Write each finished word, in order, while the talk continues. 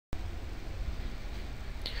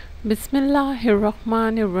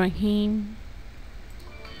Bismillahirrahmanirrahim.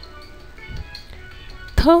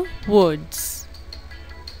 The words.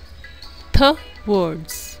 The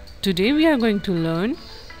words. Today we are going to learn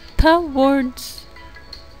the words.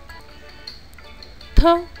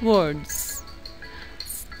 The words.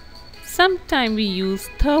 Sometimes we use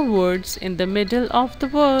the words in the middle of the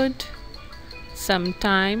word.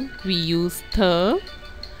 Sometimes we use the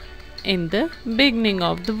in the beginning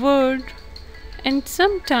of the word. And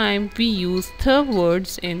sometimes we use the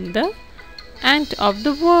words in the end of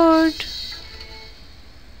the word.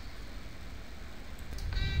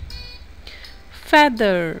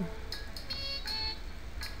 Feather,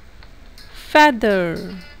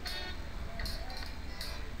 feather,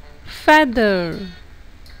 feather,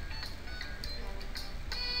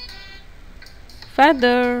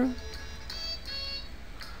 feather.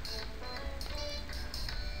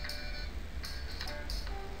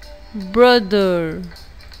 Brother,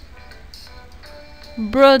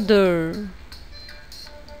 brother,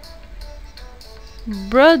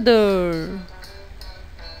 brother.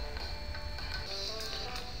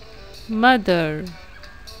 Mother,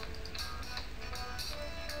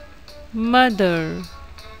 mother,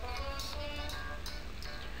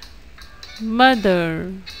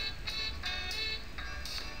 mother.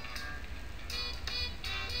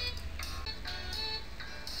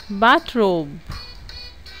 Bathrobe,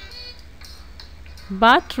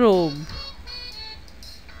 bathrobe,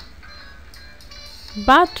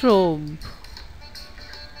 bathrobe.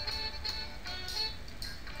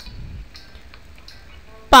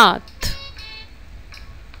 Path,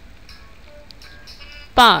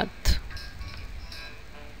 path,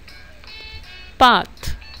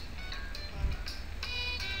 path.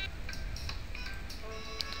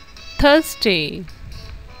 Thursday,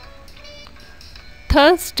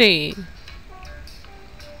 Thursday,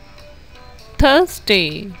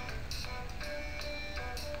 Thursday.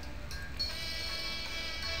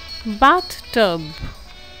 Bathtub,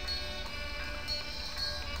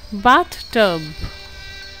 bathtub,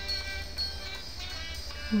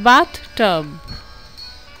 bathtub,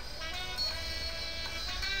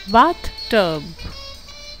 bathtub.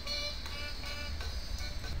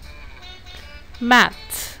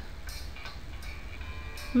 Maths,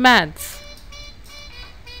 maths,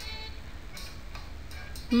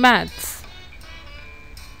 maths.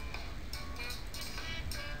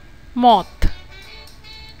 Moth,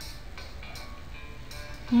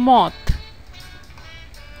 moth,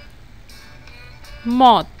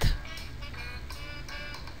 moth.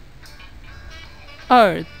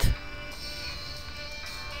 Earth,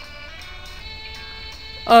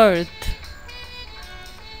 earth,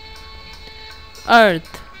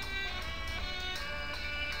 earth.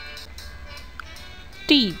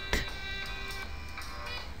 Teeth,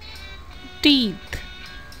 teeth,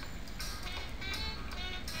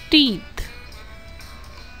 teeth.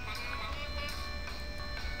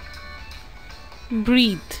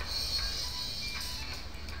 Breathe,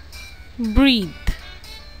 breathe,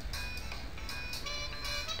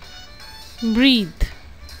 breathe.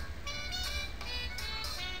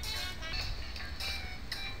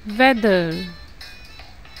 Weather,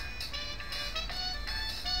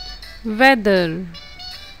 weather,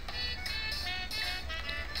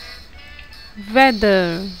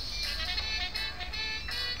 weather.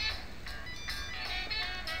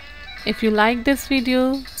 If you like this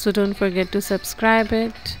video, so don't forget to subscribe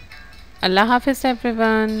it. Allah Hafiz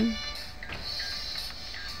everyone.